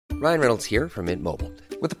Ryan Reynolds here from Mint Mobile.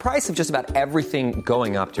 With the price of just about everything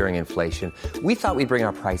going up during inflation, we thought we'd bring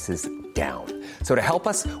our prices down. So to help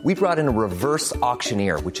us, we brought in a reverse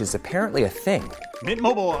auctioneer, which is apparently a thing. Mint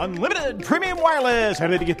Mobile Unlimited Premium Wireless. How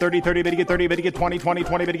to get 30, 30, bit to get 30, bit to get 20, 20,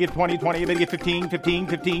 20, bit to get 20, 20, bit to get 15, 15,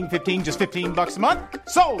 15, 15, just $15 a month?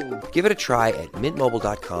 Sold! Give it a try at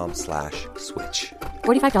mintmobile.com/switch.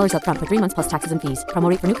 $45 up front for 3 months plus taxes and fees. Promo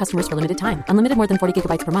rate for new customers for limited time. Unlimited more than 40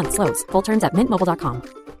 gigabytes per month. Slows full terms at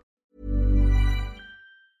mintmobile.com.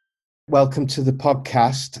 Welcome to the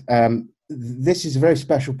podcast. This is a very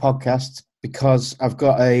special podcast because I've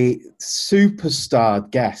got a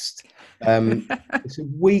superstar guest. It's a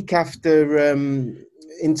week after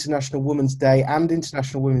International Women's Day and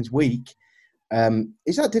International Women's Week.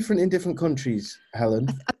 Is that different in different countries, Helen?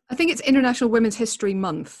 I think it's International Women's History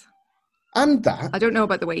Month. And that? I don't know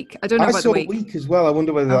about the week. I saw the week as well. I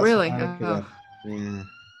wonder whether that's... Oh, really? Yeah.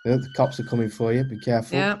 The cops are coming for you. Be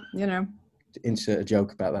careful. Yeah, you know. Insert a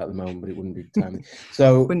joke about that at the moment, but it wouldn't be timely.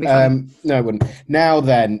 So, wouldn't be funny. No, it wouldn't. Now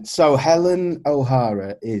then, so Helen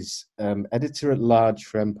O'Hara is editor-at-large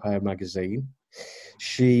for Empire Magazine.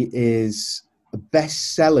 She is a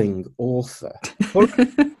best-selling author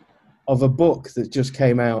of a book that just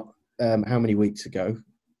came out how many weeks ago?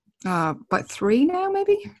 About 3 now,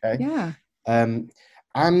 maybe? Okay. Yeah.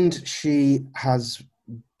 And she has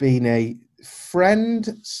been a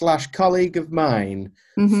friend/colleague of mine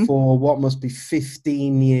for what must be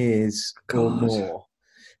 15 years or more.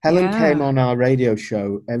 Helen came on our radio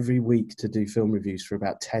show every week to do film reviews for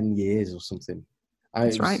about 10 years or something.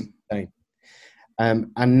 That's right.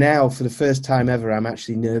 And now, for the first time ever, I'm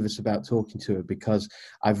actually nervous about talking to her because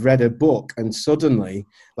I've read her book and suddenly,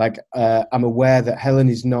 I'm aware that Helen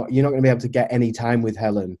is not... You're not going to be able to get any time with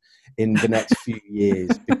Helen in the next few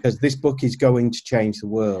years because this book is going to change the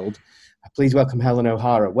world. Please welcome Helen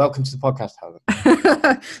O'Hara. Welcome to the podcast, Helen.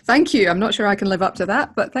 Thank you. I'm not sure I can live up to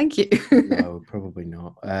that, but thank you. No, probably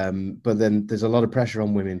not. But then there's a lot of pressure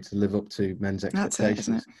on women to live up to men's expectations, That's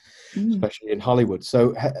it, isn't it? Especially in Hollywood.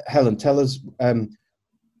 So, Helen, tell us, in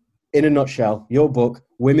a nutshell, your book,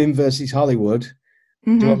 Women versus Hollywood.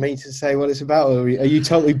 Do you want me to say what it's about, or are you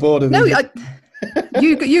totally bored of it? No,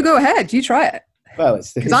 you go ahead. You try it. Well,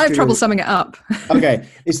 it's because I have trouble summing it up. Okay,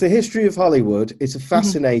 it's the history of Hollywood. It's a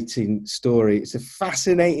fascinating story. It's a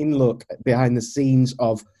fascinating look behind the scenes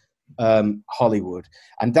of Hollywood,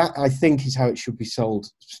 and that, I think, is how it should be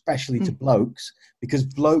sold, especially to blokes, because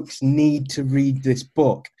blokes need to read this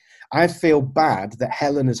book. I feel bad that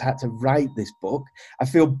Helen has had to write this book. I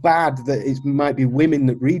feel bad that it might be women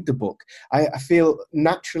that read the book. I feel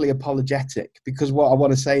naturally apologetic because what I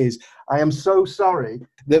want to say is I am so sorry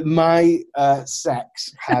that my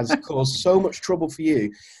sex has caused so much trouble for you.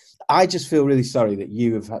 I just feel really sorry that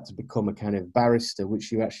you have had to become a kind of barrister, which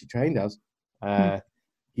you actually trained as.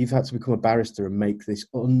 You've had to become a barrister and make this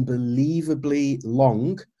unbelievably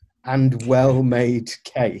long and well-made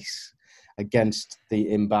case against the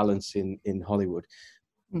imbalance in Hollywood.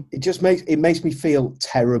 It just makes me feel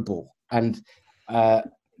terrible, and I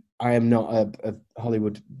am not a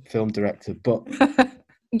Hollywood film director, but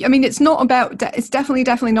I mean, it's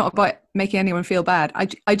definitely not about making anyone feel bad. I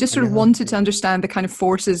just sort of wanted to understand the kind of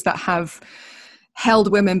forces that have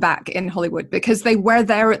held women back in Hollywood, because they were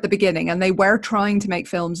there at the beginning and they were trying to make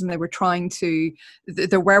films, and they were trying to,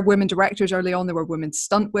 there were women directors early on, there were women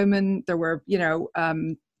stunt women, there were,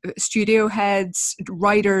 studio heads,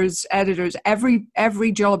 writers, editors,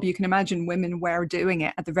 every job you can imagine, women were doing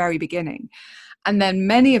it at the very beginning. And then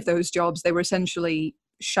many of those jobs they were essentially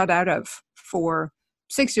shut out of for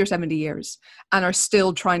 60 or 70 years and are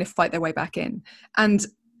still trying to fight their way back in. And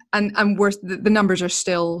the numbers are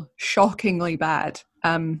still shockingly bad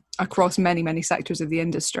across many, many sectors of the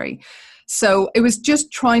industry. So it was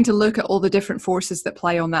just trying to look at all the different forces that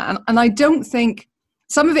play on that. And I don't think,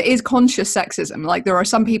 some of it is conscious sexism. Like, there are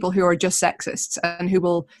some people who are just sexists and who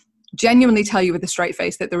will genuinely tell you with a straight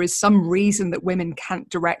face that there is some reason that women can't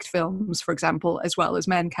direct films, for example, as well as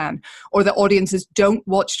men can, or that audiences don't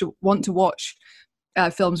want to watch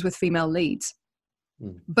films with female leads.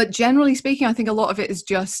 But generally speaking, I think a lot of it is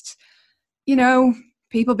just,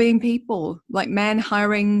 people being people, like men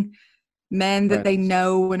hiring men that they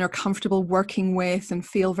know and are comfortable working with and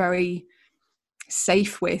feel very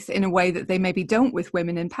safe with in a way that they maybe don't with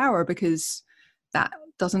women in power, because that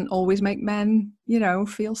doesn't always make men,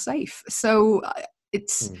 feel safe. So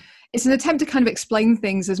it's an attempt to kind of explain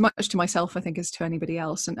things as much to myself, I think, as to anybody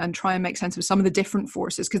else, and try and make sense of some of the different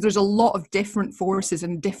forces, because there's a lot of different forces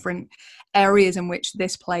and different areas in which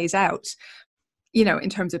this plays out. in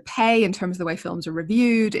terms of pay, in terms of the way films are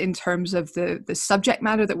reviewed, in terms of the subject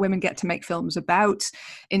matter that women get to make films about,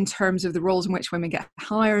 in terms of the roles in which women get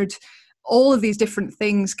hired. All of these different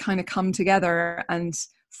things kind of come together and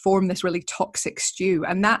form this really toxic stew.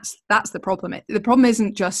 And that's the problem. The problem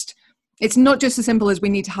it's not just as simple as we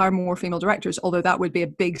need to hire more female directors, although that would be a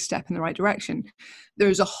big step in the right direction.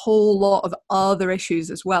 There's a whole lot of other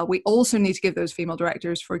issues as well. We also need to give those female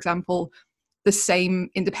directors, for example, the same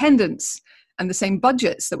independence and the same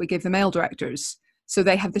budgets that we give the male directors, so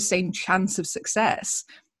they have the same chance of success.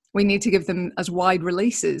 We need to give them as wide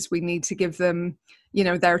releases. We need to give them,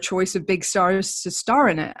 their choice of big stars to star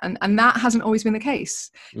in it. And that hasn't always been the case.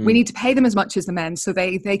 We need to pay them as much as the men so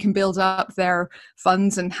they can build up their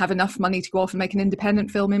funds and have enough money to go off and make an independent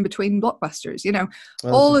film in between blockbusters,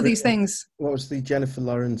 Well, all of these things. What was the Jennifer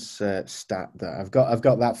Lawrence stat that I've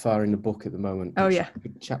got that far in the book at the moment? Oh, yeah.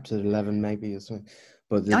 Chapter 11 maybe or something.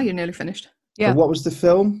 But You're nearly finished. Yeah. What was the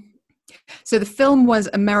film? So the film was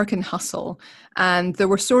American Hustle, and there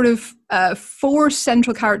were sort of 4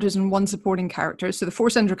 central characters and 1 supporting character. So the 4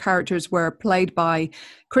 central characters were played by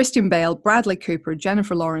Christian Bale, Bradley Cooper,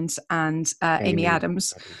 Jennifer Lawrence, and Amy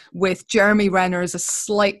Adams, with Jeremy Renner as a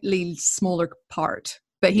slightly smaller part,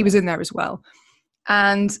 but he was in there as well.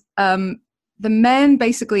 And the men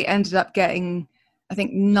basically ended up getting, I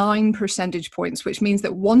think, 9 percentage points, which means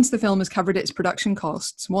that once the film has covered its production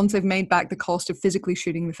costs, once they've made back the cost of physically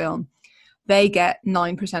shooting the film, they get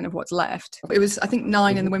 9% of what's left. It was, I think,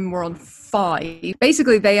 9 and the women were on 5.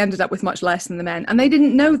 Basically, they ended up with much less than the men, and they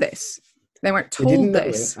didn't know this. They weren't told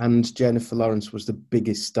this. And Jennifer Lawrence was the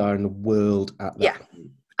biggest star in the world at that point.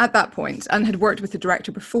 At that point, and had worked with the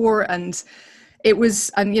director before, and it was,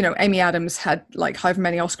 and Amy Adams had like however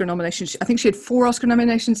many Oscar nominations. I think she had 4 Oscar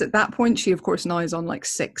nominations at that point. She, of course, now is on like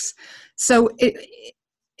 6. So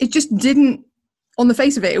it just didn't, on the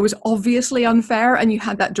face of it, it was obviously unfair, and you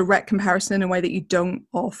had that direct comparison in a way that you don't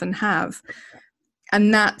often have.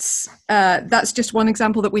 And that's just one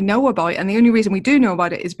example that we know about. And the only reason we do know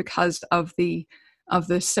about it is because of the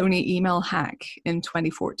Sony email hack in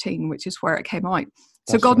 2014, which is where it came out.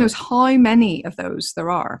 So God knows how many of those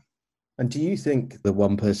there are. And do you think the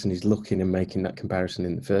one person is looking and making that comparison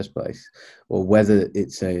in the first place, or whether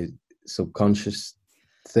it's a subconscious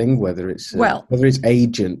thing, whether it's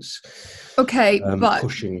agents but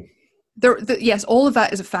pushing? Yes, all of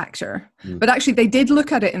that is a factor. But actually, they did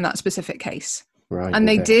look at it in that specific case. Right, and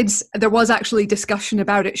there was actually discussion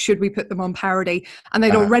about it. Should we put them on parity? And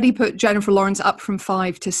they'd already put Jennifer Lawrence up from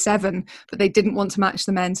 5 to 7, but they didn't want to match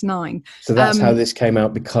the men's 9. So that's how this came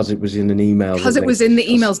out, because it was in an email. Because it was in the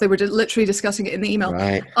emails. They were literally discussing it in the email.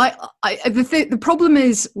 Right. The problem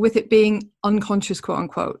is with it being unconscious, quote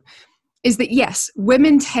unquote, is that yes,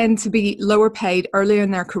 women tend to be lower paid earlier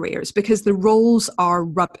in their careers because the roles are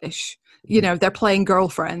rubbish. They're playing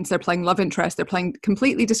girlfriends, they're playing love interests, they're playing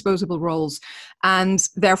completely disposable roles, and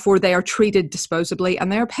therefore they are treated disposably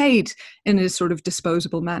and they are paid in a sort of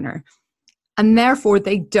disposable manner. And therefore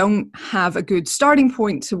they don't have a good starting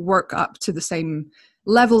point to work up to the same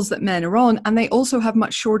levels that men are on. And they also have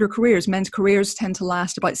much shorter careers. Men's careers tend to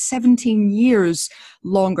last about 17 years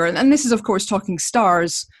longer. And this is, of course, talking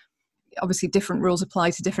stars. Obviously, different rules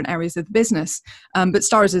apply to different areas of the business. But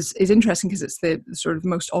stars is interesting because it's the sort of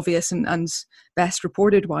most obvious and best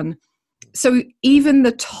reported one. So even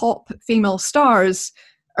the top female stars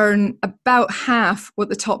earn about half what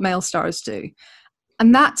the top male stars do.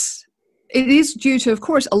 And it is due to, of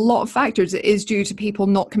course, a lot of factors. It is due to people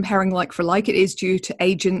not comparing like for like. It is due to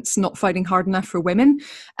agents not fighting hard enough for women.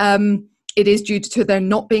 It is due to there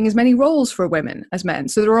not being as many roles for women as men.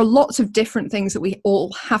 So there are lots of different things that we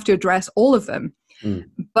all have to address, all of them.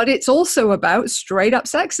 But it's also about straight up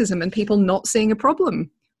sexism and people not seeing a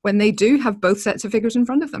problem when they do have both sets of figures in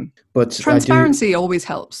front of them. But transparency always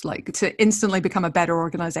helps, like to instantly become a better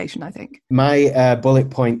organization, I think. My bullet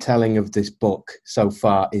point telling of this book so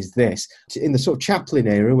far is this. In the sort of Chaplin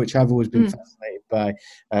era, which I've always been fascinated by,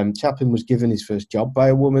 Chaplin was given his first job by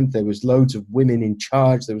a woman. There was loads of women in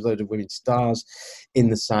charge. There was loads of women stars in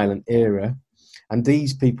the silent era. And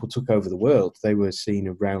these people took over the world. They were seen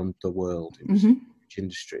around the world. It was a huge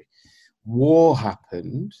industry. War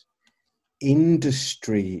happened.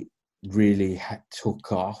 Industry really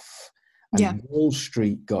took off, and Wall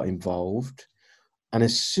Street got involved. And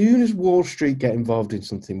as soon as Wall Street get involved in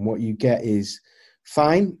something, what you get is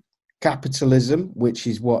fine capitalism, which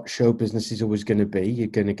is what show business is always going to be. You're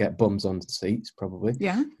going to get bums on seats, probably.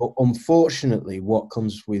 Yeah. But unfortunately, what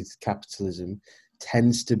comes with capitalism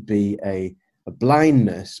tends to be a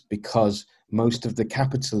blindness, because most of the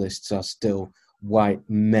capitalists are still white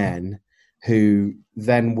men who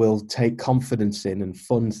then will take confidence in and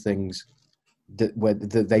fund things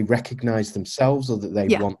that they recognize themselves or that they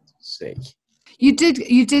want to see. You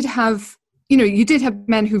did have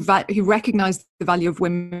men who recognized the value of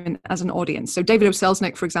women as an audience. So David O.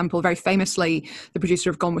 Selznick, for example, very famously, the producer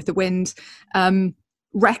of Gone with the Wind,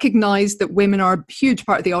 recognized that women are a huge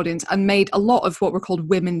part of the audience and made a lot of what were called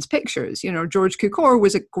women's pictures. George Cukor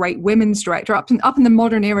was a great women's director. Up in the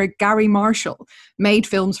modern era, Gary Marshall made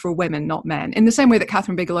films for women, not men, in the same way that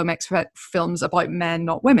Catherine Bigelow makes films about men,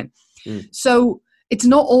 not women. So it's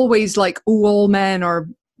not always like, all men are,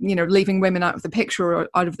 leaving women out of the picture or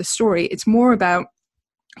out of the story. It's more about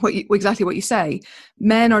exactly what you say.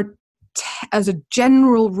 Men are, as a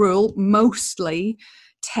general rule, mostly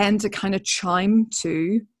tend to kind of chime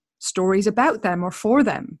to stories about them or for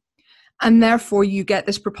them. And therefore you get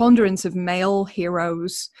this preponderance of male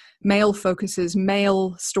heroes, male focuses,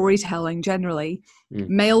 male storytelling generally,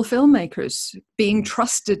 male filmmakers being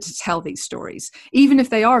trusted to tell these stories, even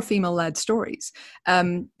if they are female-led stories.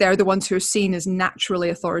 They're the ones who are seen as naturally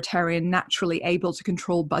authoritarian, naturally able to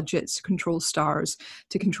control budgets, to control stars,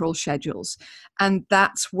 to control schedules. And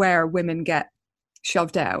that's where women get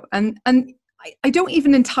shoved out. And I don't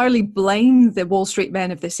even entirely blame the Wall Street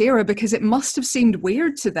men of this era, because it must have seemed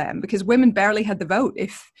weird to them, because women barely had the vote,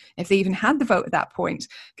 if they even had the vote at that point,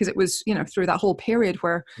 because it was, through that whole period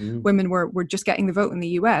where women were just getting the vote in the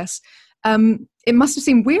US. It must have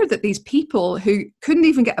seemed weird that these people who couldn't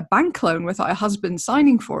even get a bank loan without a husband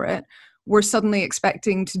signing for it were suddenly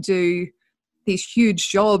expecting to do these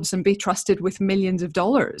huge jobs and be trusted with millions of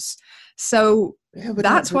dollars. So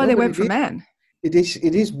that's why they went for men. It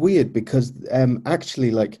is weird because actually,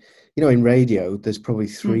 in radio, there's probably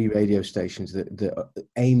 3 radio stations that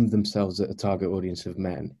aim themselves at a target audience of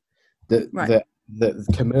men. The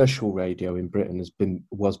commercial radio in Britain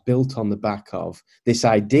was built on the back of this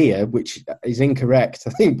idea, which is incorrect, I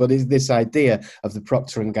think, but is this idea of the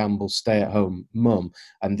Procter & Gamble stay-at-home mum,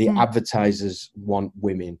 and the advertisers want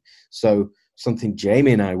women. So something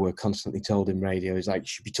Jamie and I were constantly told in radio is like, you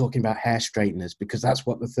should be talking about hair straighteners because that's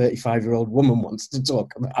what the 35-year-old woman wants to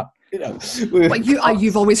talk about. But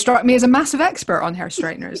you've always struck me as a massive expert on hair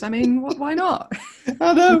straighteners. I mean, why not?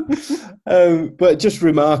 I know. But just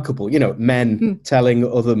remarkable, men telling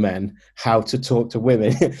other men how to talk to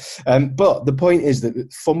women. But the point is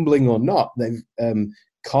that, fumbling or not,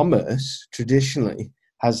 commerce traditionally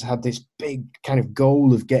has had this big kind of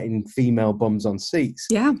goal of getting female bums on seats.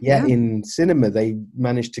 Yet in cinema, they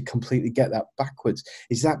managed to completely get that backwards.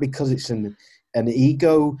 Is that because it's an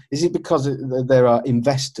ego? Is it because there are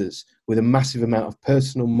investors with a massive amount of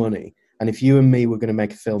personal money? And if you and me were going to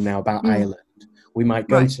make a film now about Ireland, we might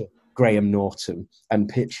go to Graham Norton and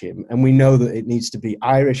pitch him. And we know that it needs to be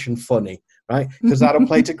Irish and funny, right? Because that'll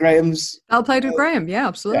play to Graham's... I'll play to Graham, yeah,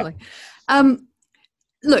 absolutely. Yeah.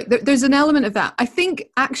 Look, there's an element of that. I think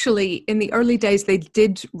actually in the early days, they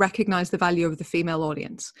did recognize the value of the female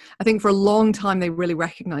audience. I think for a long time, they really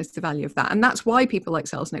recognized the value of that. And that's why people like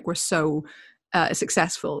Selznick were so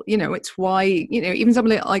successful. It's why, even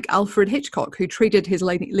somebody like Alfred Hitchcock, who treated his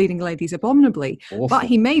leading ladies abominably, but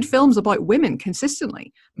he made films about women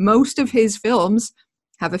consistently. Most of his films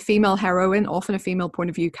have a female heroine, often a female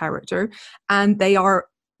point of view character, and they are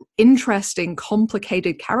interesting,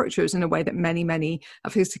 complicated characters in a way that many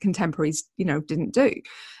of his contemporaries, didn't do.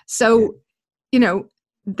 So,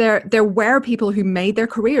 there were people who made their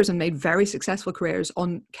careers and made very successful careers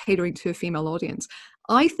on catering to a female audience.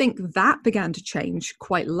 I think that began to change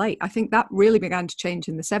quite late. I think that really began to change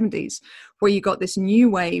in the 70s, where you got this new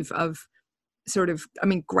wave of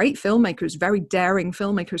great filmmakers, very daring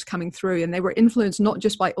filmmakers coming through, and they were influenced not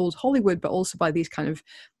just by old Hollywood, but also by these kind of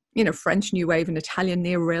French New Wave and Italian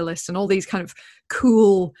neorealists and all these kind of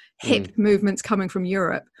cool, hip movements coming from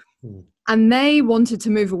Europe. And they wanted to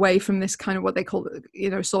move away from this kind of what they call,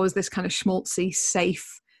 saw as this kind of schmaltzy,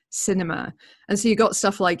 safe cinema. And so you got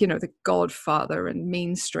stuff like, The Godfather and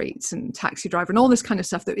Mean Streets and Taxi Driver and all this kind of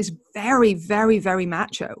stuff that is very, very, very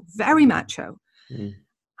macho, very macho.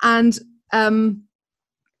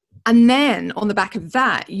 And then on the back of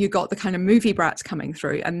that, you got the kind of movie brats coming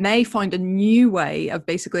through, and they find a new way of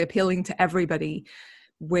basically appealing to everybody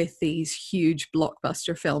with these huge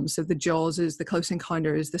blockbuster films. So the Jawses, the Close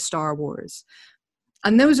Encounters, the Star Wars.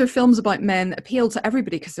 And those are films about men that appeal to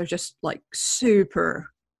everybody because they're just like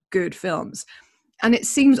super good films. And it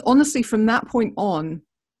seems, honestly, from that point on,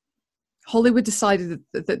 Hollywood decided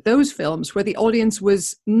that those films where the audience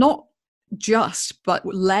was not just, but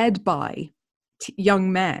led by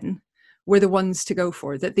young men were the ones to go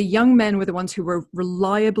for, that the young men were the ones who were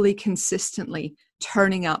reliably, consistently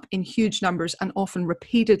turning up in huge numbers and often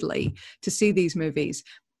repeatedly to see these movies.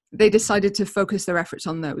 they decided to focus their efforts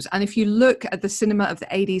on those. And if you look at the cinema of the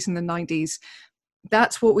 80s and the 90s,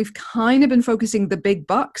 that's what we've kind of been focusing the big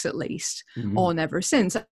bucks, at least, on ever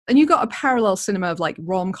since. And you got a parallel cinema of like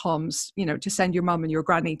rom-coms, you know, to send your mum and your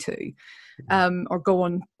granny to, or go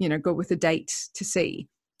on, you know, go with a date to see.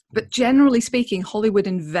 But generally speaking, Hollywood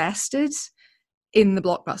invested in the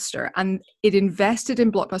blockbuster, and it invested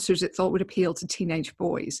in blockbusters it thought would appeal to teenage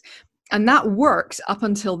boys. And that worked up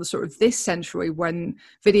until the sort of this century, when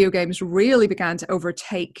video games really began to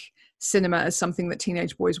overtake cinema as something that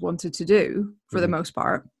teenage boys wanted to do for the most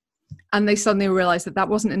part. And they suddenly realized that that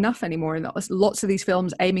wasn't enough anymore. And that lots of these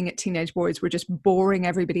films aiming at teenage boys were just boring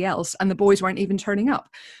everybody else. And the boys weren't even turning up.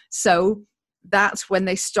 So that's when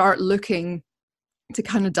they start looking to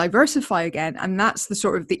kind of diversify again. And that's the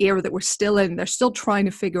sort of the era that we're still in. They're still trying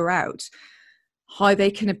to figure out how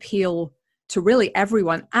they can appeal to really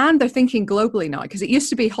everyone. And they're thinking globally now, because it used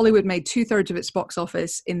to be Hollywood made 2/3 of its box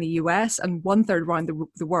office in the US and 1/3 around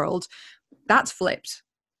the world. That's flipped.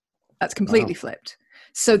 That's completely flipped.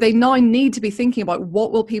 So they now need to be thinking about,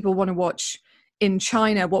 what will people want to watch in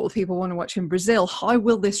China? What will people want to watch in Brazil? How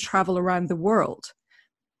will this travel around the world?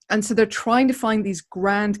 And so they're trying to find these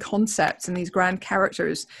grand concepts and these grand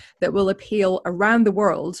characters that will appeal around the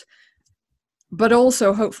world, but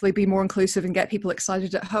also hopefully be more inclusive and get people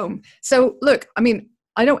excited at home. So look, I mean,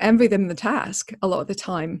 I don't envy them the task a lot of the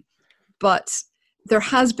time, but there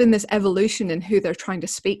has been this evolution in who they're trying to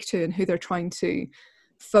speak to and who they're trying to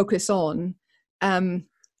focus on. And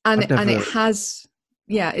it has,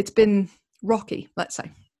 it's been rocky, let's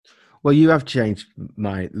say. Well, you have changed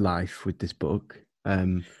my life with this book.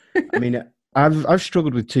 I mean, I've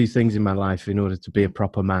struggled with two things in my life in order to be a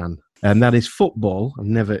proper man. And that is football. I've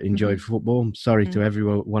never enjoyed football. I'm sorry to every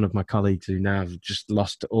one of my colleagues who now have just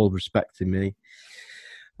lost all respect in me.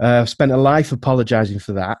 I've spent a life apologising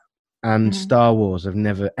for that. And Star Wars, I've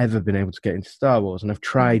never, ever been able to get into Star Wars. And I've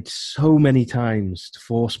tried so many times to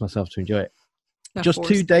force myself to enjoy it. Just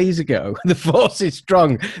 2 days ago, the force is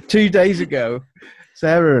strong. 2 days ago,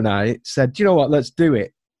 Sarah and I said, do you know what, let's do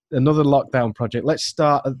it. Another lockdown project. Let's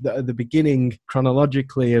start at the beginning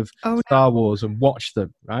chronologically of Star Wars and watch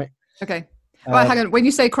them, right? Okay. Well, hang on. When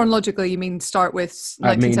you say chronologically, you mean start with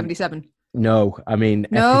 1977? I mean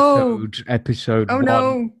episode Oh, 1.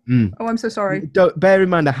 No. Oh, I'm so sorry. Bear in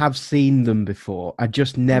mind, I have seen them before. I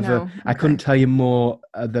just never, No. Okay. I couldn't tell you more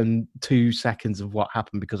than 2 seconds of what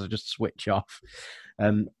happened because I just switch off.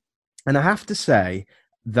 And I have to say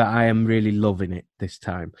that I am really loving it this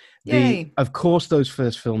time. Yay. Of course, those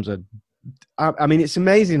first films are, I mean, it's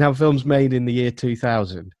amazing how films made in the year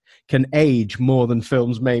 2000 can age more than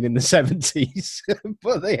films made in the 70s,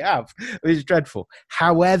 but they have. It's dreadful.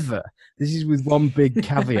 However, this is with one big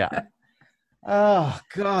caveat. Oh,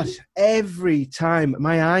 God, every time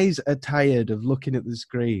my eyes are tired of looking at the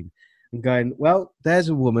screen and going, well, there's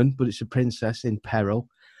a woman, but it's a princess in peril.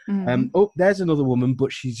 Oh, there's another woman,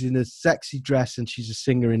 but she's in a sexy dress and she's a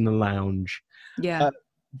singer in the lounge. Yeah.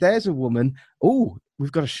 There's a woman. Oh,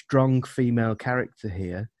 we've got a strong female character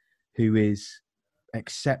here who is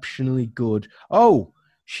exceptionally good. Oh,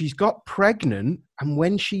 she's got pregnant, and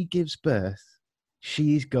when she gives birth,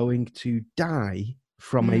 she is going to die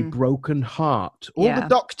from a broken heart. All the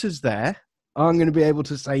doctors there aren't going to be able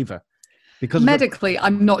to save her. Because medically,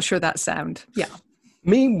 I'm not sure that's sound. Yeah.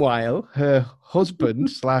 Meanwhile, her husband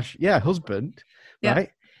husband, right?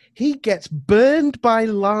 He gets burned by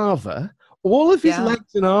lava, all of his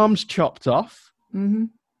legs and arms chopped off, and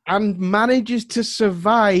manages to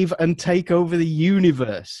survive and take over the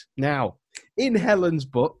universe. Now, in Helen's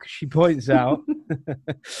book, she points out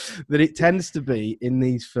that it tends to be in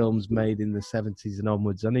these films made in the 70s and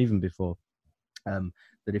onwards, and even before,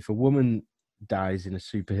 that if a woman dies in a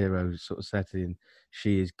superhero sort of setting,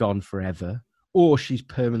 she is gone forever, or she's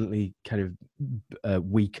permanently kind of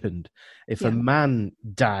weakened. If a man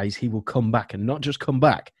dies, he will come back, and not just come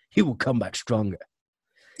back, he will come back stronger.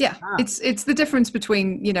 Yeah, it's the difference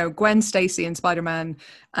between, you know, Gwen Stacy in Spider-Man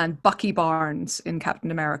and Bucky Barnes in Captain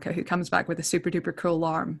America, who comes back with a super duper cool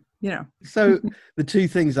arm, you know. So the two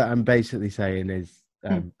things that I'm basically saying is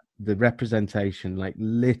the representation, like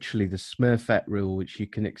literally the Smurfette rule, which you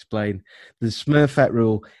can explain. The Smurfette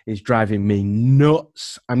rule is driving me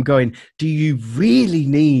nuts. I'm going, do you really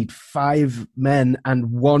need 5 men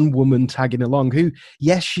and 1 woman tagging along who,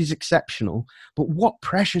 yes, she's exceptional, but what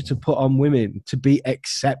pressure to put on women to be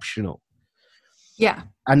exceptional? Yeah.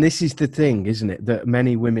 And this is the thing, isn't it, that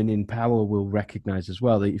many women in power will recognize as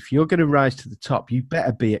well, that if you're going to rise to the top, you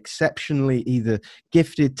better be exceptionally either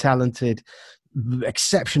gifted, talented,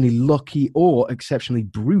 exceptionally lucky, or exceptionally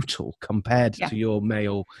brutal compared to your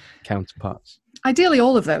male counterparts. Ideally,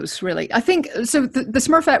 all of those, really. I think so. The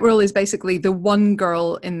Smurfette rule is basically the one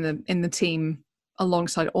girl in the team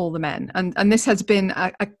alongside all the men, and this has been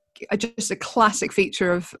just a classic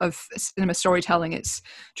feature of cinema storytelling. It's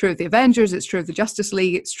true of the Avengers, it's true of the Justice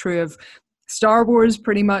League, it's true of Star Wars,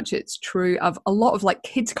 pretty much. It's true of a lot of like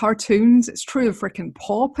kids' cartoons. It's true of freaking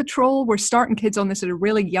Paw Patrol. We're starting kids on this at a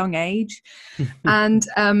really young age, and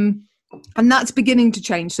that's beginning to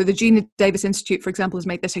change. So the Gina Davis Institute, for example, has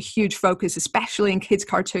made this a huge focus, especially in kids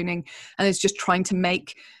cartooning, and is just trying to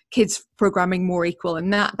make kids programming more equal.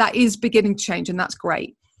 And that is beginning to change, and that's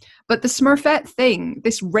great. But the Smurfette thing,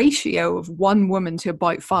 this ratio of one woman to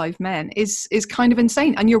about 5 men is kind of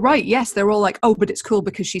insane. And you're right. Yes, they're all like, oh, but it's cool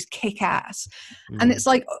because she's kick ass. And it's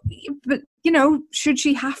like, but should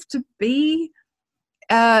she have to be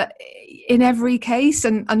in every case,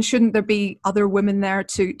 and shouldn't there be other women there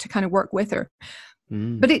to kind of work with her?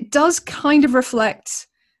 But it does kind of reflect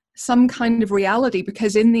some kind of reality,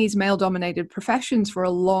 because in these male-dominated professions for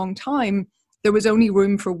a long time, there was only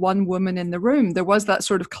room for one woman in the room. There was that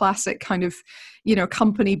sort of classic kind of,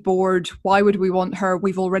 company board. Why would we want her?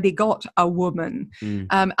 We've already got a woman.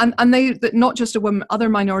 And they, not just a woman, other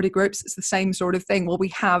minority groups, it's the same sort of thing. Well, we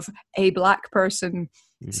have a Black person,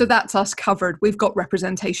 so that's us covered. We've got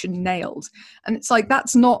representation nailed. And it's like,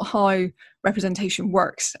 that's not how representation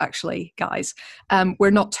works, actually, guys.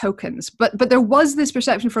 We're not tokens. But there was this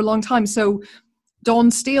perception for a long time. So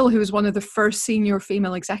Dawn Steele, who was one of the first senior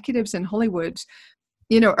female executives in Hollywood,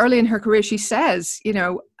 early in her career, she says,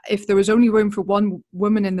 if there was only room for one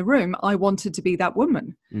woman in the room, I wanted to be that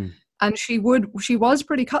woman. And she was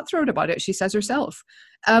pretty cutthroat about it, she says herself.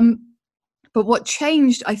 But what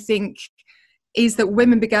changed, I think, is that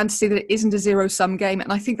women began to see that it isn't a zero-sum game.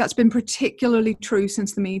 And I think that's been particularly true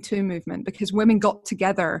since the Me Too movement, because women got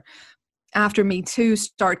together after Me Too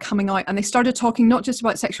started coming out, and they started talking not just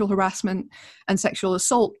about sexual harassment and sexual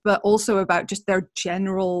assault, but also about just their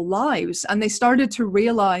general lives. And they started to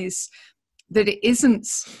realize that it isn't,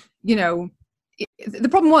 the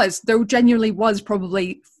problem was there genuinely was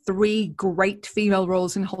probably 3 great female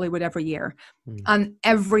roles in Hollywood every year, and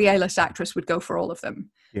every A-list actress would go for all of them.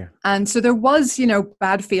 Yeah. And so there was,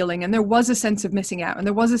 bad feeling, and there was a sense of missing out, and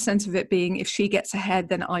there was a sense of it being, if she gets ahead,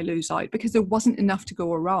 then I lose out, because there wasn't enough to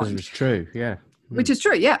go around. Which is true, yeah. Which is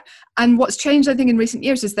true, yeah. And what's changed, I think, in recent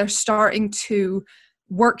years is they're starting to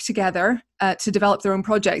work together to develop their own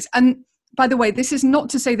projects. And by the way, this is not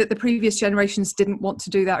to say that the previous generations didn't want to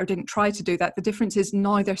do that or didn't try to do that. The difference is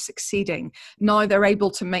now they're succeeding. Now they're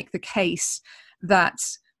able to make the case that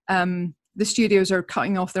the studios are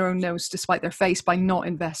cutting off their own nose to spite their face by not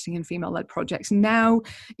investing in female-led projects. Now,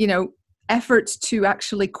 efforts to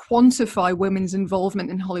actually quantify women's involvement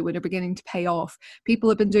in Hollywood are beginning to pay off. People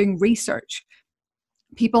have been doing research.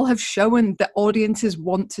 People have shown that audiences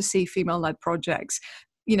want to see female-led projects.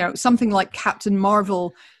 Something like Captain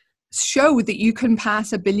Marvel showed that you can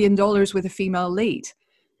pass $1 billion with a female lead.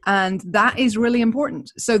 And that is really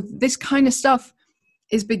important. So this kind of stuff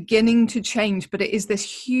is beginning to change, but it is this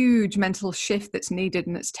huge mental shift that's needed,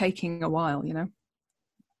 and it's taking a while,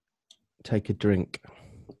 Take a drink.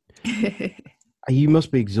 You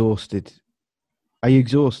must be exhausted. Are you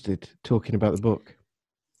exhausted talking about the book?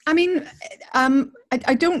 I mean, I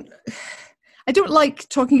don't like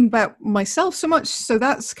talking about myself so much, so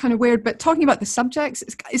that's kind of weird, but talking about the subjects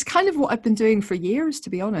is kind of what I've been doing for years, to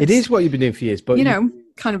be honest. It is what you've been doing for years, but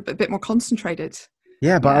kind of a bit more concentrated.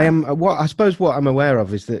 Yeah, but I suppose what I'm aware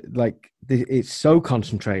of is that it's so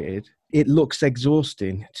concentrated, it looks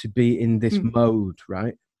exhausting to be in this mode,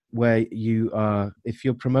 right? Where you are, if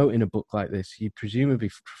you're promoting a book like this, you presumably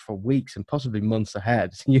for weeks and possibly months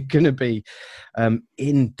ahead, you're going to be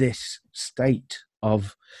in this state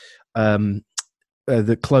of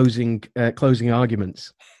the closing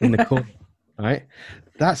arguments in the court, right?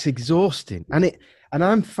 That's exhausting, and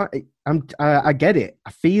I get it. I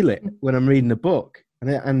feel it when I'm reading the book.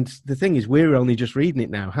 And the thing is, we're only just reading it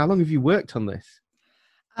now. How long have you worked on this?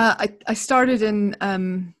 I started in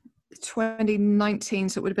 2019,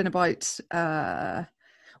 so it would have been about. I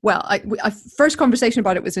first conversation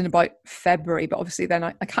about it was in about February, but obviously then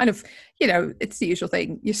I kind of, it's the usual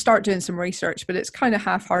thing. You start doing some research, but it's kind of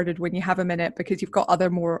half-hearted when you have a minute because you've got other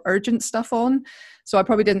more urgent stuff on. So I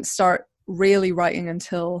probably didn't start really writing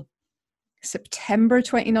until September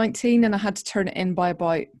 2019, and I had to turn it in by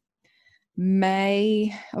about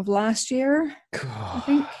May of last year, I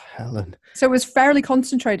think. Helen. So it was fairly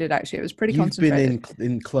concentrated, actually. It was pretty concentrated. You've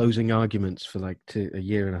been in closing arguments for like a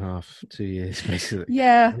year and a half, 2 years, basically.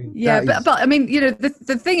 Yeah, I mean, yeah. But I mean,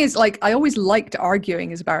 the thing is, like, I always liked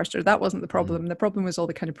arguing as a barrister. That wasn't the problem. The problem was all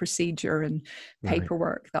the kind of procedure and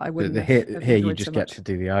paperwork that I wouldn't have here you just get to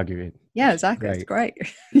do the arguing. Yeah, exactly. It's great.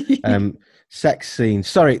 Sex scenes.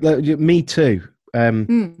 Sorry, Me Too.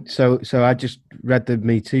 So I just read the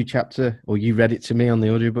Me Too chapter, or you read it to me on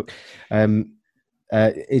the audiobook.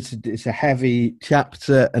 It's a heavy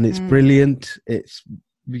chapter, and it's brilliant. It's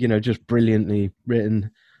just brilliantly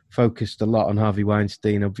written, focused a lot on Harvey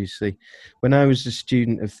Weinstein. Obviously, when I was a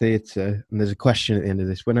student of theatre, and there's a question at the end of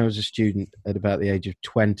this. When I was a student at about the age of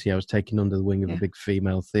 20, I was taken under the wing of a big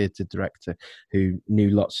female theatre director who knew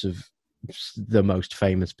lots of the most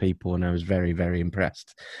famous people, and I was very, very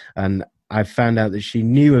impressed. And I found out that she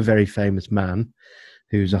knew a very famous man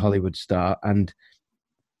who's a Hollywood star, and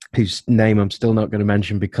whose name I'm still not going to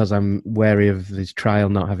mention because I'm wary of his trial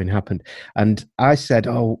not having happened. And I said,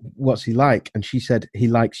 "Oh, what's he like?" And she said, "He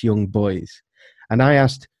likes young boys." And I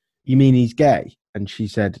asked, "You mean he's gay?" And she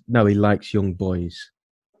said, "No, he likes young boys."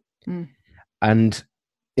 And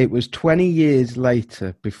it was 20 years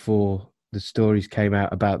later before the stories came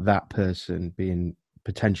out about that person being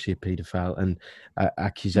potentially a paedophile and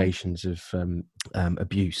accusations of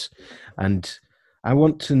abuse. And I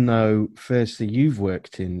want to know, firstly, you've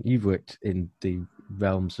worked in the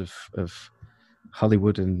realms of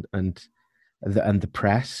Hollywood and the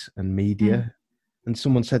press and media. And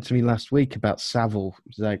someone said to me last week about Savile, it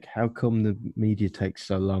was like, how come the media takes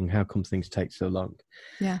so long? How come things take so long?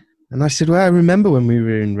 Yeah. And I said, well, I remember when we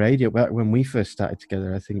were in radio, back when we first started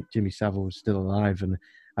together, I think Jimmy Savile was still alive. And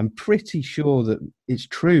I'm pretty sure that it's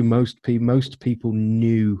true. Most people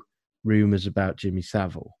knew rumours about Jimmy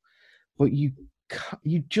Savile. But you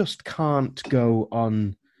just can't go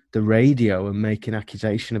on the radio and make an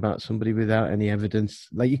accusation about somebody without any evidence.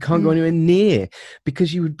 Like, you can't go anywhere near,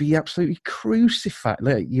 because you would be absolutely crucified.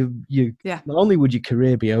 Like, not only would your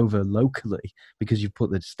career be over locally because you've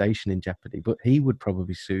put the station in jeopardy, but he would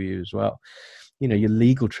probably sue you as well. Your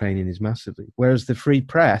legal training is massively. Whereas the free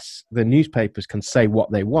press, the newspapers can say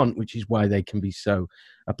what they want, which is why they can be so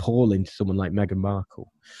appalling to someone like Meghan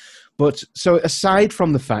Markle. But so aside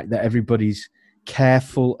from the fact that everybody's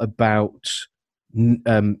careful about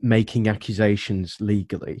making accusations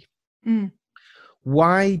legally,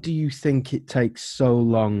 why do you think it takes so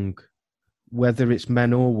long, whether it's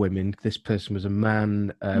men or women? This person was a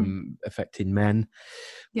man, affecting men,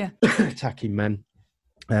 attacking men.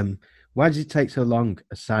 Why does it take so long,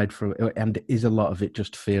 aside from, and is a lot of it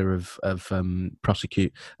just fear of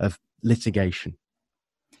litigation?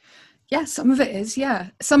 Yeah, some of it is. Yeah,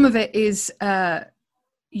 some of it is.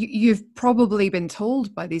 You've probably been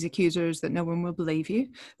told by these accusers that no one will believe you.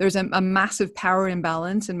 There's a massive power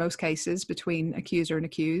imbalance in most cases between accuser and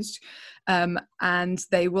accused, and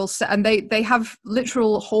they will they have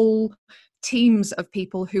literal whole teams of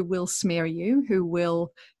people who will smear you, who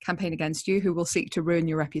will campaign against you, who will seek to ruin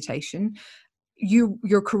your reputation.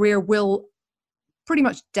 Your career will pretty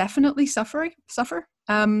much definitely suffer.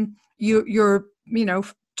 Your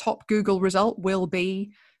top Google result will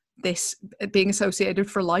be this being associated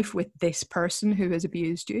for life with this person who has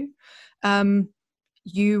abused you.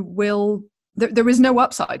 You will. There is no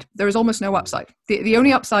upside. There is almost no upside. The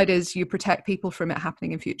only upside is you protect people from it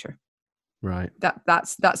happening in future. Right.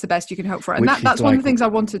 That's the best you can hope for, and that's one of the things I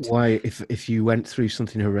wanted. Why, if you went through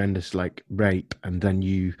something horrendous like rape, and then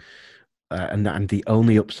you and the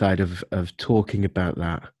only upside of talking about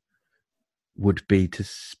that would be to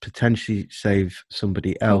potentially save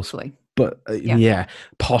somebody else. Hopefully. But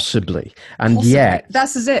possibly. And possibly. Yet,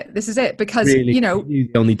 this is it, because really, the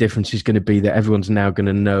only difference is going to be that everyone's now going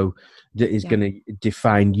to know that is going to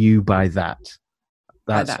define you by that.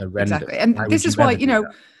 That's horrendous. Exactly. And this is why,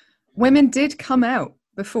 women did come out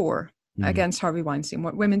before against Harvey Weinstein.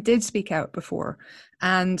 Women did speak out before,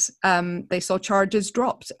 and they saw charges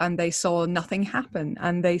dropped, and they saw nothing happen,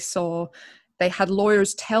 and they had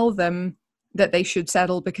lawyers tell them that they should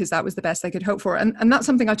settle because that was the best they could hope for. And that's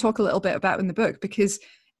something I talk a little bit about in the book, because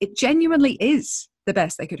it genuinely is the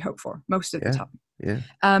best they could hope for most of the time. Yeah.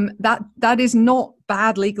 That is not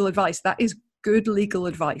bad legal advice. That is good legal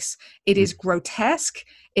advice. It is grotesque.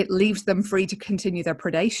 It leaves them free to continue their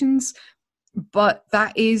predations, but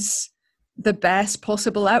that is the best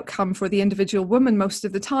possible outcome for the individual woman most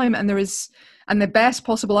of the time. And the best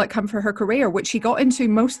possible outcome for her career, which she got into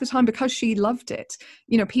most of the time because she loved it.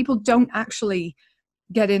 People don't actually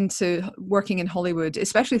get into working in Hollywood,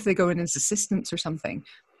 especially if they go in as assistants or something,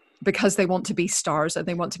 because they want to be stars and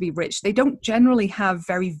they want to be rich. They don't generally have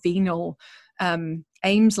very venal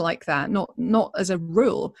aims like that. Not as a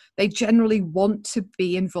rule. They generally want to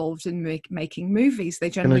be involved in making movies.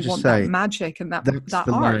 They generally want that magic and that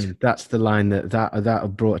art. That's the line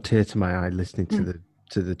that brought a tear to my eye listening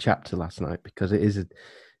to the chapter last night, because it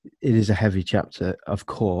is a heavy chapter, of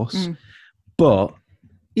course, but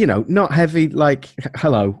not heavy like,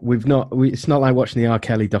 hello, it's not like watching the R.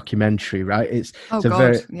 Kelly documentary, right?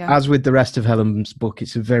 As with the rest of Helen's book,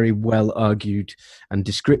 it's a very well argued and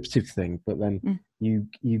descriptive thing, but then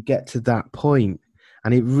you get to that point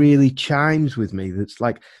and it really chimes with me. That's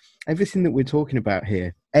like everything that we're talking about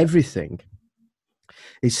here, everything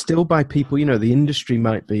is still by people, the industry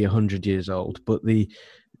might be 100 years old, but the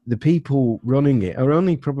people running it are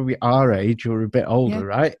only probably our age or a bit older,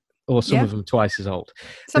 right? Or some of them twice as old.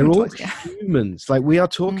 They're all humans. Like, we are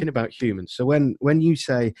talking about humans. So when you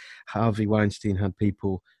say Harvey Weinstein had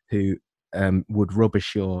people who would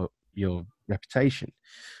rubbish your reputation,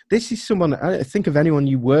 this is someone, I think of anyone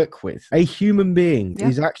you work with, a human being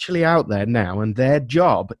is actually out there now, and their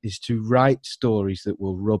job is to write stories that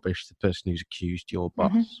will rubbish the person who's accused your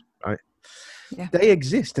boss, right? Yeah. They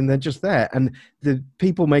exist and they're just there. And the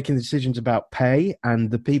people making the decisions about pay and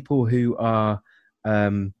the people who are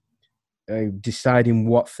deciding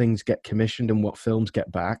what things get commissioned and what films get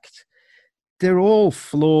backed, they're all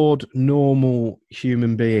flawed, normal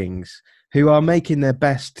human beings who are making their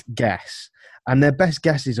best guess. And their best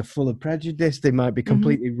guesses are full of prejudice. They might be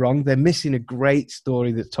completely wrong. They're missing a great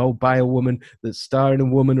story that's told by a woman, that's starring a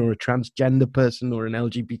woman or a transgender person or an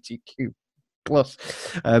LGBTQ plus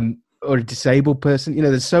or a disabled person.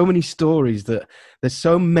 There's so many stories there's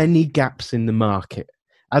so many gaps in the market.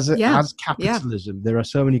 As capitalism, there are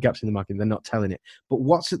so many gaps in the market, they're not telling it. But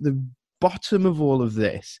what's at the bottom of all of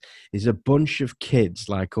this is a bunch of kids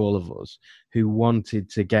like all of us who wanted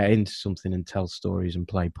to get into something and tell stories and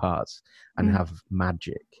play parts and have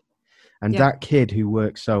magic. And that kid who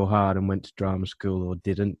worked so hard and went to drama school or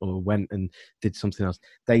didn't, or went and did something else,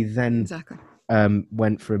 they then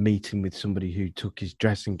went for a meeting with somebody who took his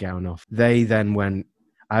dressing gown off. They then went,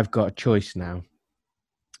 I've got a choice now.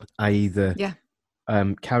 I either...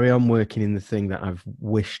 carry on working in the thing that I've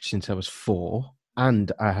wished since I was 4, and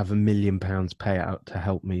I have £1 million payout to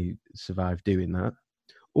help me survive doing that,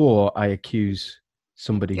 or I accuse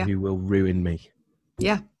somebody who will ruin me.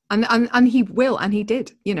 Yeah, and he will, and he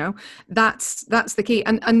did. That's the key.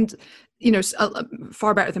 And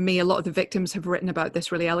far better than me, a lot of the victims have written about this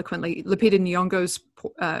really eloquently. Lupita Nyong'o's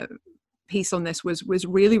piece on this was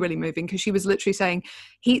really, really moving, because she was literally saying,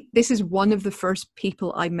 this is one of the first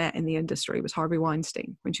people I met in the industry was Harvey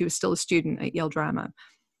Weinstein when she was still a student at Yale Drama,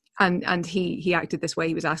 and he acted this way.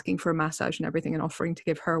 He was asking for a massage and everything and offering to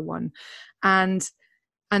give her one, and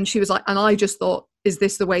she was like, and I just thought, is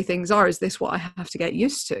this the way things are? Is this what I have to get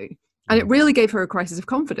used to? And it really gave her a crisis of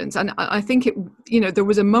confidence. And I think there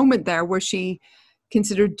was a moment there where she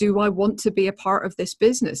considered, do I want to be a part of this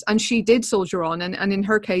business? And she did soldier on. And in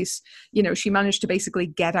her case, she managed to basically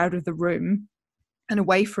get out of the room and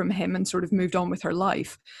away from him and sort of moved on with her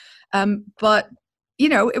life. But,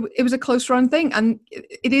 it was a close run thing. And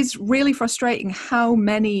it is really frustrating how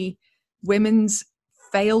many women's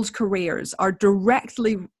failed careers are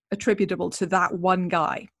directly attributable to that one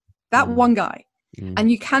guy. One guy.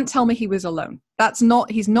 And you can't tell me he was alone.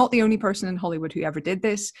 He's not the only person in Hollywood who ever did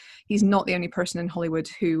this. He's not the only person in Hollywood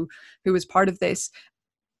who was part of this.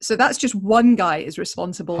 So that's just one guy is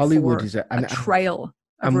responsible for a trail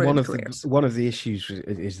of ruined careers. One of the issues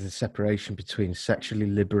is the separation between sexually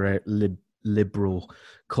liberal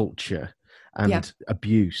culture and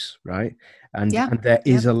abuse, right? And there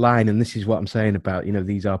is a line, and this is what I'm saying about,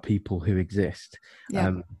 these are people who exist.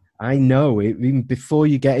 I know, even before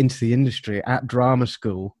you get into the industry, at drama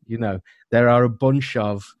school, there are a bunch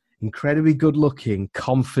of incredibly good-looking,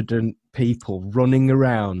 confident people running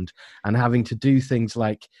around and having to do things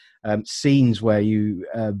like scenes where you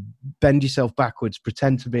bend yourself backwards,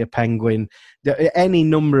 pretend to be a penguin, any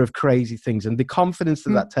number of crazy things. And the confidence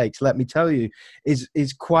that takes, let me tell you, is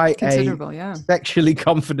quite a sexually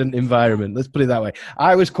confident environment. Let's put it that way.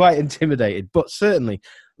 I was quite intimidated, but certainly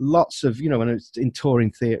lots of, when it's in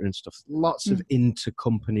touring theatre and stuff, lots of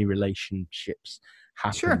inter-company relationships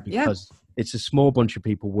happen because it's a small bunch of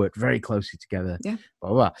people work very closely together. Yeah. Blah,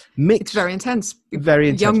 blah, blah. It's very intense. Very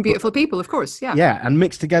intense. Young, beautiful people, of course. Yeah. Yeah. And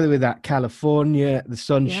mixed together with that California, the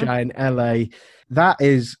sunshine, LA, that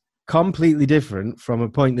is completely different from a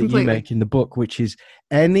point that you make in the book, which is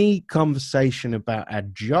any conversation about a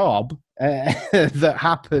job that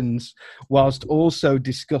happens whilst also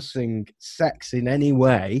discussing sex in any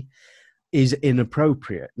way is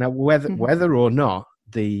inappropriate. Now, whether or not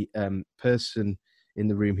the person in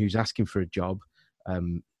the room who's asking for a job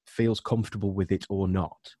feels comfortable with it or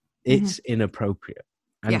not. It's inappropriate.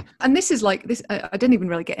 And this is like this. I didn't even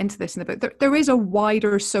really get into this in the book. There is a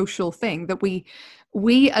wider social thing that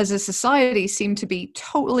we as a society seem to be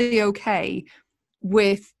totally okay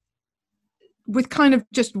with kind of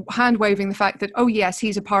just hand waving the fact that, oh yes,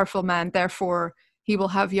 he's a powerful man, therefore he will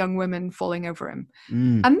have young women falling over him,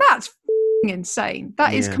 and that's insane.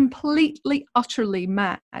 That is completely, utterly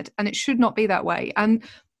mad, and it should not be that way. And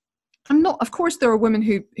I'm not, of course, there are women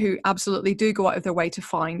who absolutely do go out of their way to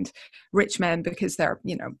find rich men because they're,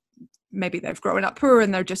 maybe they've grown up poor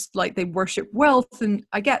and they're just like, they worship wealth, and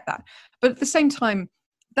I get that. But at the same time,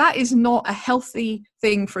 that is not a healthy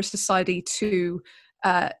thing for society to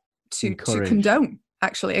condone.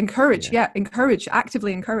 Actually, encourage,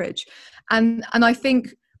 actively encourage. And I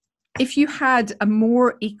think if you had a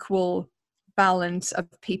more equal balance of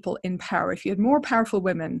people in power, if you had more powerful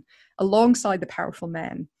women alongside the powerful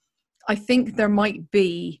men, I think there might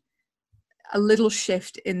be a little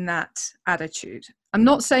shift in that attitude. I'm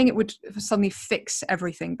not saying it would suddenly fix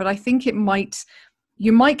everything, but I think you might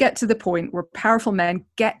get to the point where powerful men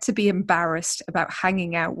get to be embarrassed about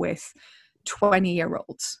hanging out with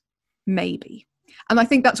 20-year-olds, maybe. And I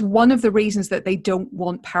think that's one of the reasons that they don't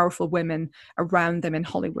want powerful women around them in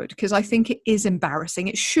Hollywood, because I think it is embarrassing.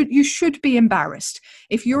 You should be embarrassed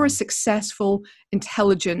if you're a successful,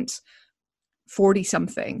 intelligent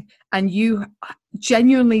 40-something and you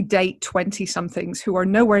genuinely date 20-somethings who are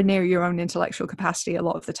nowhere near your own intellectual capacity a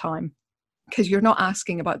lot of the time, because you're not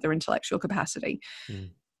asking about their intellectual capacity.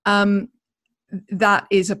 That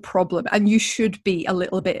is a problem, and you should be a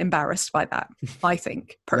little bit embarrassed by that, I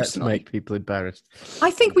think, personally. Let's make people embarrassed. I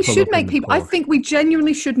think we should make people, I think we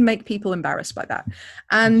genuinely should make people embarrassed by that.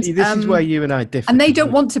 And see, this is where you and I differ. And they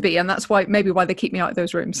don't want to be, and that's why they keep me out of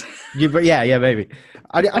those rooms. Yeah, maybe.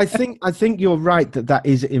 I think you're right that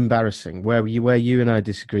is embarrassing. Where you and I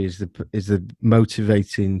disagree is the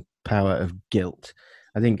motivating power of guilt.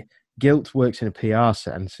 I think guilt works in a PR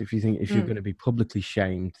sense. If you're going to be publicly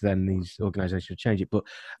shamed, then these organisations will change it. But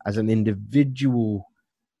as an individual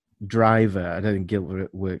driver, I don't think guilt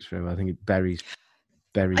works for him. I think it buries.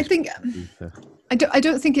 I think I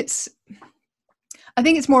don't think it's. I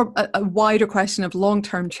think it's more a wider question of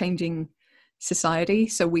long-term changing society.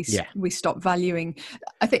 So we stop valuing.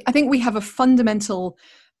 I think we have a fundamental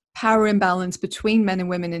power imbalance between men and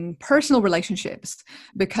women in personal relationships,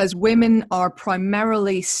 because women are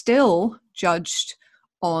primarily still judged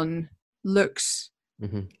on looks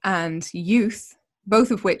and youth,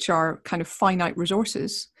 both of which are kind of finite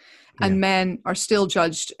resources, and men are still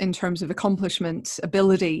judged in terms of accomplishment,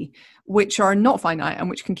 ability, which are not finite and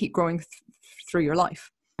which can keep growing through your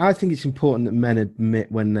life. I think it's important that men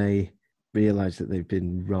admit when they realize that they've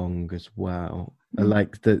been wrong as well.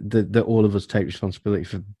 Like that all of us take responsibility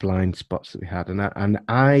for blind spots that we had. And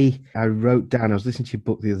I wrote down, I was listening to your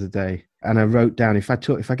book the other day, and I wrote down, if I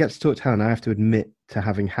get to talk to Helen, I have to admit to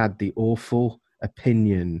having had the awful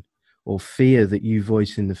opinion or fear that you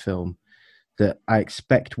voice in the film, that I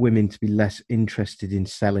expect women to be less interested in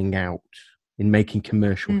selling out, in making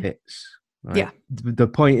commercial hits. Right? Yeah. The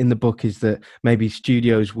point in the book is that maybe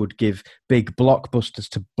studios would give big blockbusters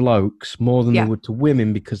to blokes more than they would to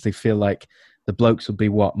women, because they feel like the blokes will be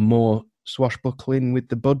more swashbuckling with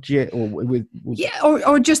the budget,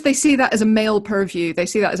 or just they see that as a male purview. They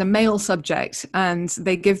see that as a male subject, and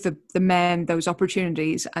they give the men those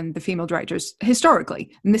opportunities, and the female directors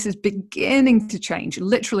historically, and this is beginning to change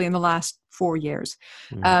literally in the last 4 years.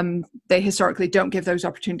 They historically don't give those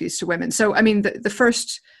opportunities to women. So I mean, the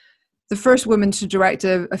first woman to direct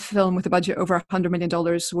a film with a budget over $100 million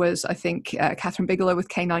was, I think, Catherine Bigelow with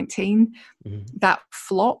K-19. That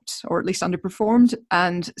flopped, or at least underperformed.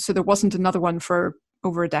 And so there wasn't another one for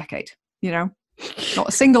over a decade, Not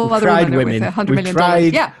a single other woman with $100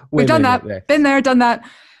 million. Yeah, we've done that. Been there, done that.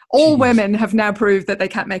 All women have now proved that they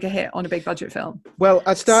can't make a hit on a big budget film. Well,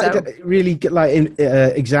 I started really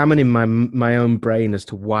examining my own brain as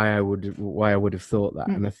to why I would have thought that.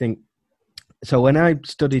 And I think, so when I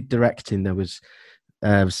studied directing, there was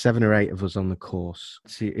 7 or 8 of us on the course.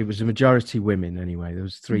 See, it was a majority women anyway. There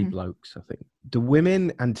was 3 blokes, I think. The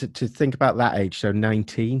women, and to think about that age, so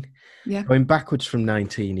 19, going backwards from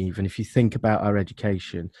 19 even, if you think about our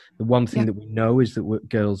education, the one thing that we know is that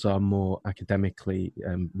girls are more academically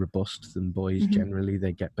robust than boys generally.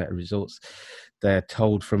 They get better results. They're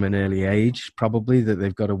told from an early age, probably, that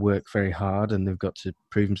they've got to work very hard and they've got to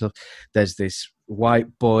prove themselves. There's this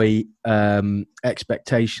white boy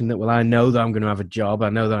expectation that, well, I know that I'm going to have a job. I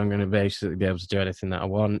know that I'm going to basically be able to do anything that I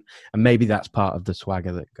want. And maybe that's part of the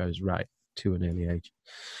swagger that goes, right, to an early age.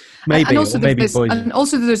 Maybe, and also or maybe this, boys. and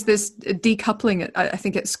also there's this decoupling, I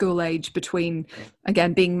think, at school age between,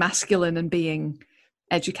 again, being masculine and being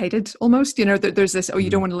educated almost. You know, there's this, you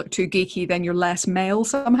don't want to look too geeky, then you're less male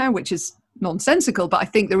somehow, which is nonsensical. But I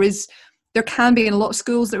think there can be in a lot of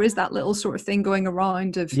schools, there is that little sort of thing going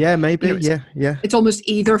around of, Maybe, you know, yeah. It's almost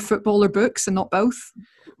either football or books and not both.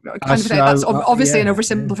 That's obviously an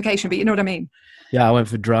oversimplification, but you know what I mean. Yeah, I went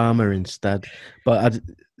for drama instead, but I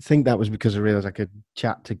think that was because I realised I could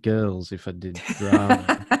chat to girls if I did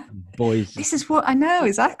drama. Boys. This is what I know,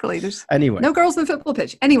 exactly. There's anyway, no girls on the football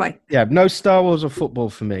pitch. Anyway. Yeah, no Star Wars or football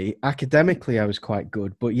for me. Academically, I was quite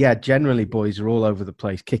good, but yeah, generally boys are all over the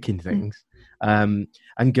place kicking things.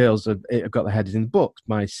 And girls have got their heads in books.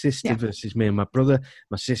 My sister versus me and my brother.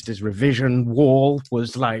 My sister's revision wall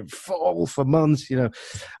was like full for months. You know,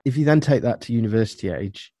 if you then take that to university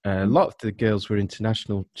age, a lot of the girls were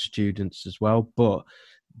international students as well, but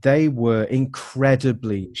they were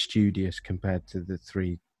incredibly studious compared to the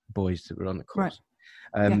three boys that were on the course.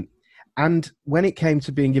 Right. And when it came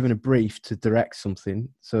to being given a brief to direct something,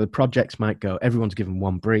 so the projects might go, everyone's given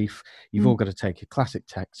one brief, you've all got to take a classic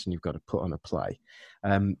text and you've got to put on a play.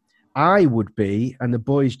 I would be, and the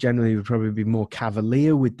boys generally would probably be more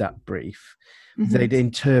cavalier with that brief. They'd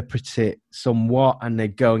interpret it somewhat and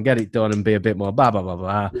they'd go and get it done and be a bit more blah, blah, blah,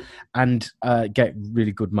 blah, and get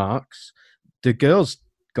really good marks. The girls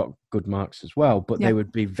got good marks as well, but they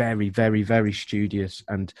would be very, very, very studious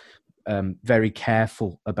and very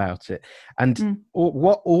careful about it. And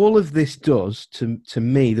what all of this does to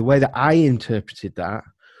me, the way that I interpreted that,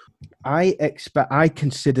 I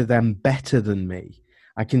consider them better than me.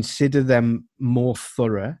 I consider them more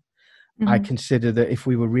thorough. I consider that if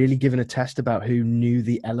we were really given a test about who knew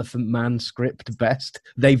the Elephant Man script best,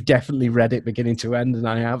 they've definitely read it beginning to end and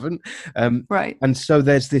I haven't. Right. And so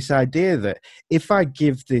there's this idea that if I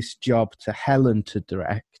give this job to Helen to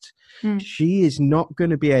direct, she is not going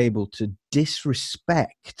to be able to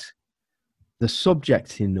disrespect the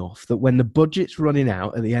subject enough that when the budget's running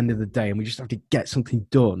out at the end of the day and we just have to get something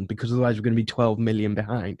done because otherwise we're going to be 12 million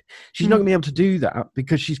behind, she's not going to be able to do that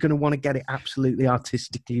because she's going to want to get it absolutely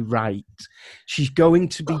artistically right. She's going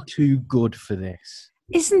to be too good for this.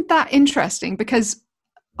 Isn't that interesting? Because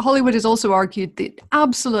Hollywood has also argued the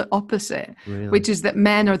absolute opposite, which is that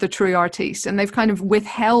men are the true artists, and they've kind of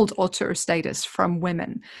withheld auteur status from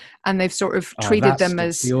women, and they've sort of treated them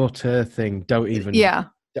as the auteur thing. Don't even. Yeah.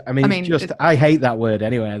 I mean I hate that word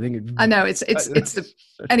anyway. I think I know it's the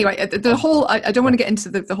anyway the whole. I don't want to get into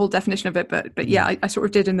the whole definition of it, but yeah, I sort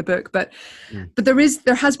of did in the book. But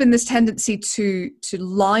there has been this tendency to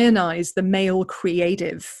lionize the male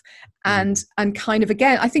creative, and kind of,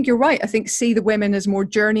 again, I think you're right. I think see the women as more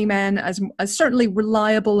journeymen, as certainly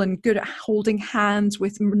reliable and good at holding hands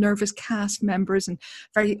with nervous cast members, and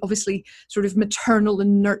very obviously sort of maternal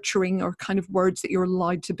and nurturing are kind of words that you're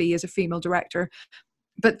allowed to be as a female director.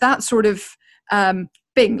 But that sort of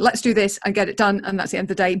bing, let's do this and get it done, and that's the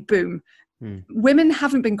end of the day, boom. Women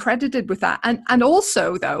haven't been credited with that. And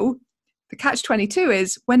also, though, the catch-22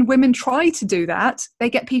 is when women try to do that, they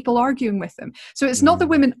get people arguing with them. So it's not that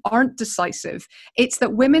women aren't decisive, it's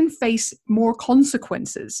that women face more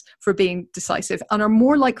consequences for being decisive and are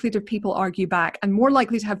more likely to have people argue back and more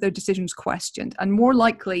likely to have their decisions questioned and more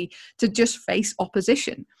likely to just face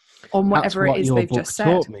opposition on whatever it is they've just said.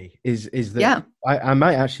 Taught me is that I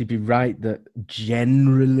might actually be right that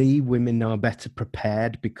generally women are better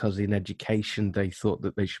prepared because in education they thought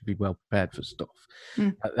that they should be well prepared for stuff.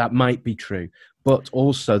 That might be true, but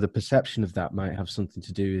also the perception of that might have something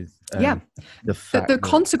to do with the fact that the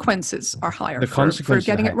consequences are higher for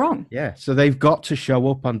getting it wrong. Yeah, so they've got to show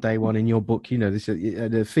up on day one. In your book, you know,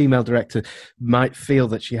 the female director might feel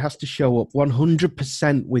that she has to show up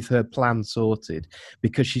 100% with her plan sorted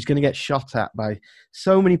because she's going to get shot at by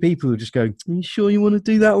so many people who just go, "Are you sure you want to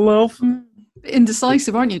do that, love?"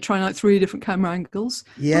 Indecisive, aren't you? Trying out 3 different camera angles.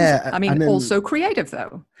 Yeah, I mean, also creative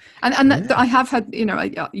though, and that I have had,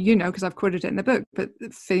 because I've quoted it in the book. But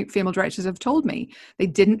female directors have told me they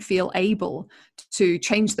didn't feel able to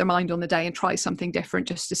change their mind on the day and try something different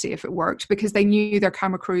just to see if it worked because they knew their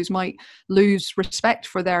camera crews might lose respect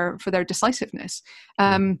for their decisiveness.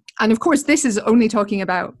 And of course, this is only talking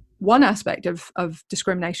about one aspect of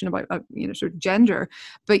discrimination about sort of gender,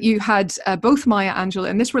 but you had both Maya Angelou,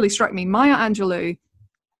 and this really struck me, Maya Angelou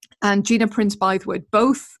and Gina Prince-Bythewood,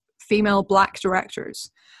 both female Black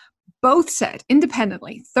directors, both said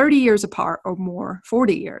independently, 30 years apart or more,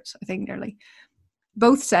 40 years, I think nearly,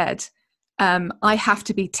 both said, I have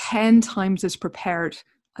to be 10 times as prepared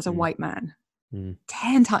as a white man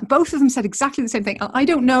 10 times. Both of them said exactly the same thing. I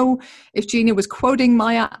don't know if Gina was quoting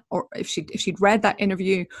Maya, or if she'd read that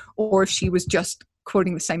interview, or if she was just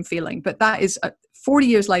quoting the same feeling. But that is 40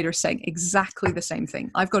 years later saying exactly the same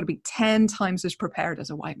thing. I've got to be 10 times as prepared as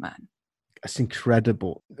a white man. That's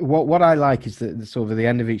incredible. What I like is that sort of at the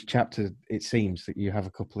end of each chapter, it seems that you have a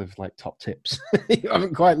couple of like top tips. You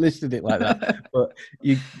haven't quite listed it like that, but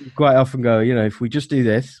you quite often go, if we just do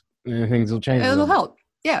this, things will change. It'll help.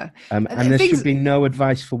 Yeah. And there should be no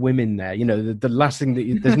advice for women there. The last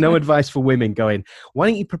thing there's no advice for women going, why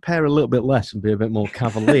don't you prepare a little bit less and be a bit more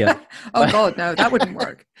cavalier? Oh God, no, that wouldn't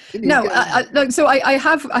work. No, so I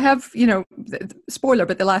have, spoiler,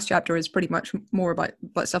 but the last chapter is pretty much more about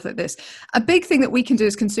stuff like this. A big thing that we can do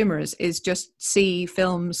as consumers is just see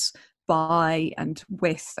films by and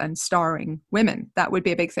with and starring women. That would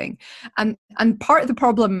be a big thing. And part of the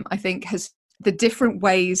problem, I think, has the different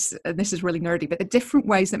ways, and this is really nerdy, but the different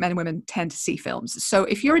ways that men and women tend to see films. So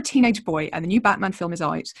if you're a teenage boy and the new Batman film is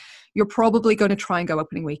out, you're probably going to try and go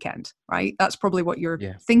opening weekend, right? That's probably what you're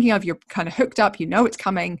thinking of. You're kind of hooked up, it's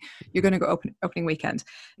coming, you're going to go opening weekend.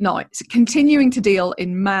 Now, it's continuing to deal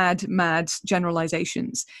in mad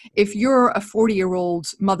generalizations. If you're a 40-year-old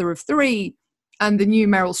mother of 3 and the new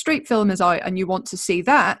Meryl Streep film is out and you want to see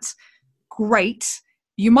that, great.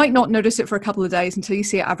 You might not notice it for a couple of days until you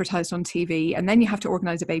see it advertised on TV, and then you have to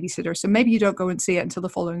organize a babysitter. So maybe you don't go and see it until the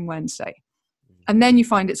following Wednesday. And then you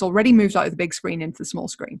find it's already moved out of the big screen into the small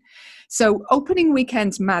screen. So opening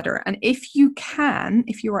weekends matter. And if you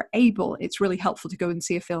are able, it's really helpful to go and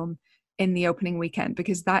see a film in the opening weekend,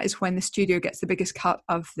 because that is when the studio gets the biggest cut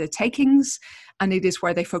of the takings, and it is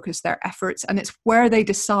where they focus their efforts, and it's where they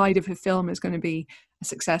decide if a film is going to be a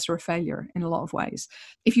success or a failure in a lot of ways.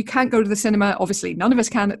 If you can't go to the cinema, obviously none of us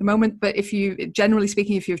can at the moment, but generally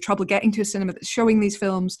speaking, if you have trouble getting to a cinema that's showing these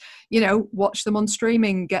films, watch them on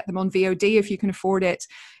streaming, get them on VOD if you can afford it,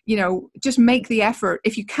 just make the effort.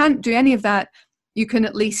 If you can't do any of that, you can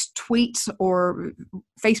at least tweet or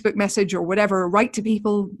Facebook message or whatever, write to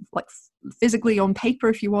people like physically on paper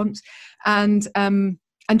if you want, and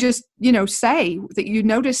just, say that you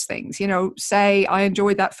notice things, say, I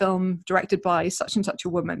enjoyed that film directed by such and such a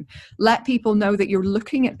woman. Let people know that you're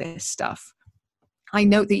looking at this stuff. I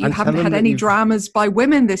note that you haven't had any dramas by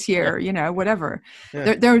women this year, whatever.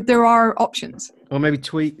 Yeah. There are options. Or maybe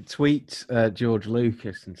tweet George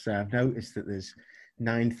Lucas and say, I've noticed that there's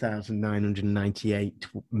 9,998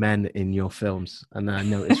 men in your films, and I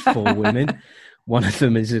noticed 4 women. One of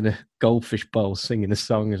them is in a goldfish bowl singing a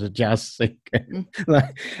song as a jazz singer.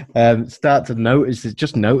 Start to notice it.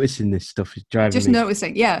 Just noticing this stuff is driving me.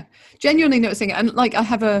 Noticing, yeah, genuinely noticing. And like I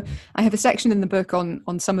have a section in the book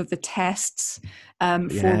on some of the tests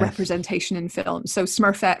for representation in film. So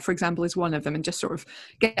Smurfette, for example, is one of them, and just sort of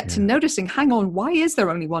get to noticing. Hang on, why is there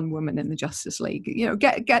only one woman in the Justice League?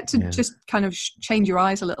 Get to just kind of change your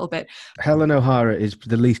eyes a little bit. Helen O'Hara is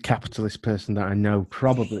the least capitalist person that I know.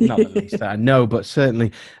 Probably not the least that I know, but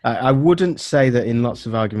certainly I wouldn't say that in lots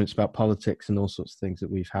of arguments about politics and all sorts of things that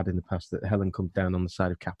we've had in the past that Helen comes down on the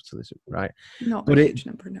side of capitalism, right? Not a huge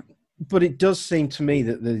number, no. But it does seem to me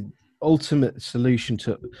that the ultimate solution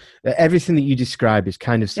to everything that you describe is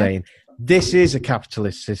kind of saying this is a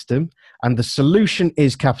capitalist system and the solution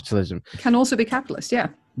is capitalism. It can also be capitalist, yeah.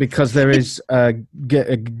 Because there is a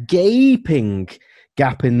gaping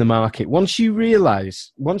gap in the market. Once you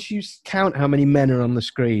count how many men are on the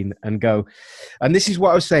screen and go, and this is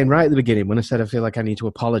what I was saying right at the beginning when I said I feel like I need to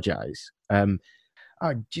apologize. I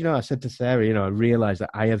said to Sarah, I realized that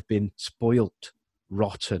I have been spoilt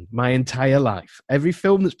rotten my entire life. Every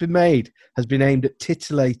film that's been made has been aimed at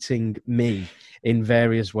titillating me in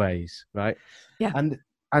various ways, right? Yeah. And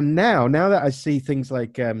now that I see things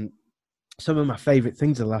like some of my favorite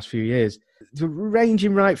things in the last few years,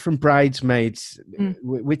 ranging right from Bridesmaids,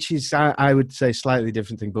 which is, I would say, a slightly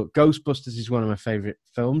different thing, but Ghostbusters is one of my favorite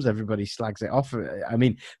films. Everybody slags it off. I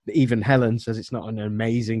mean, even Helen says it's not an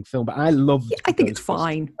amazing film, but I love it. I think it's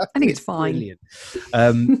fine. I think it's fine. Brilliant.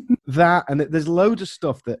 That, and there's loads of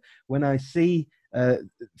stuff that when I see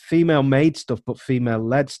female-made stuff, but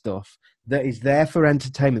female-led stuff, that is there for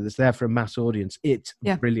entertainment, that's there for a mass audience, it's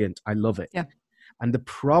brilliant. I love it. Yeah. And the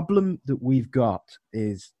problem that we've got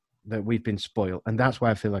is that we've been spoiled, and that's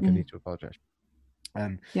why I feel like I need to apologize.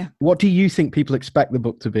 What do you think people expect the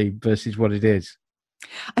book to be versus what it is?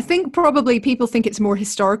 I think probably people think it's more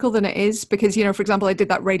historical than it is because, for example, I did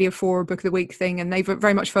that Radio 4 Book of the Week thing, and they've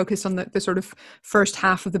very much focused on the sort of first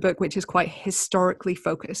half of the book, which is quite historically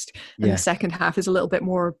focused. And the second half is a little bit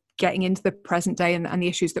more getting into the present day and the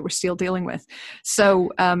issues that we're still dealing with.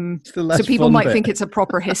 So, so people might think it's a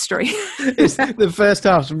proper history. The first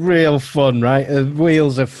half's real fun, right? The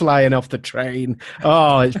wheels are flying off the train.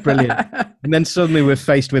 Oh, it's brilliant. And then suddenly we're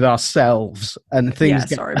faced with ourselves and things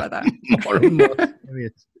get sorry about that. more and more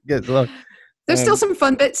serious. Good luck. There's still some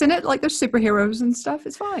fun bits in it, like there's superheroes and stuff.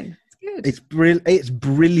 It's fine. It's good. It's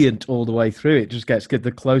brilliant all the way through. It just gets good.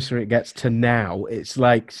 The closer it gets to now, it's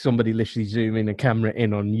like somebody literally zooming a camera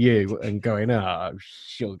in on you and going,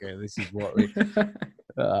 sugar, this is what we...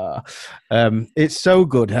 it's so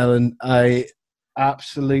good, Helen. I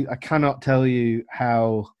cannot tell you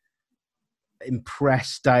how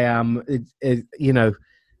impressed I am.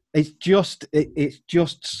 It's just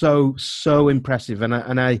so impressive,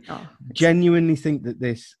 and I genuinely think that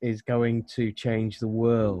this is going to change the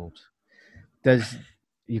world.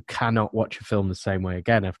 You cannot watch a film the same way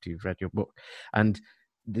again after you've read your book, and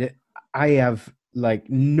I have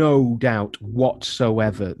no doubt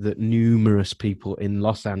whatsoever that numerous people in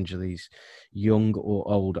Los Angeles, young or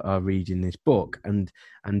old, are reading this book, and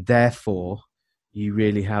therefore you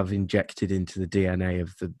really have injected into the DNA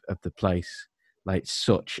of the place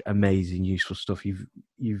such amazing, useful stuff.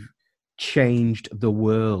 You've changed the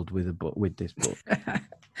world with this book.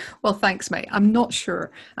 Well, thanks, mate. I'm not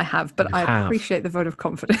sure I have, but I appreciate the vote of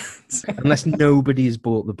confidence. Unless nobody has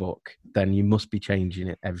bought the book, then you must be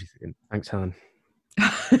changing everything. Thanks, Helen.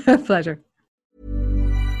 Pleasure.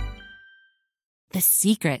 The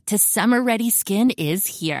secret to summer-ready skin is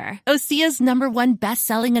here. Osea's #1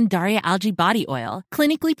 best-selling Undaria Algae Body Oil,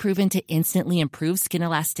 clinically proven to instantly improve skin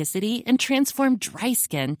elasticity and transform dry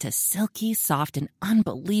skin to silky, soft, and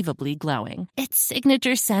unbelievably glowing. Its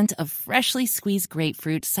signature scent of freshly squeezed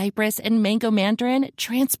grapefruit, cypress, and mango mandarin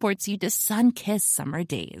transports you to sun-kissed summer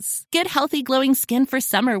days. Get healthy, glowing skin for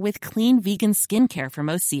summer with clean, vegan skincare from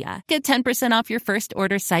Osea. Get 10% off your first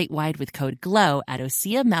order site-wide with code GLOW at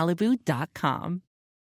OseaMalibu.com.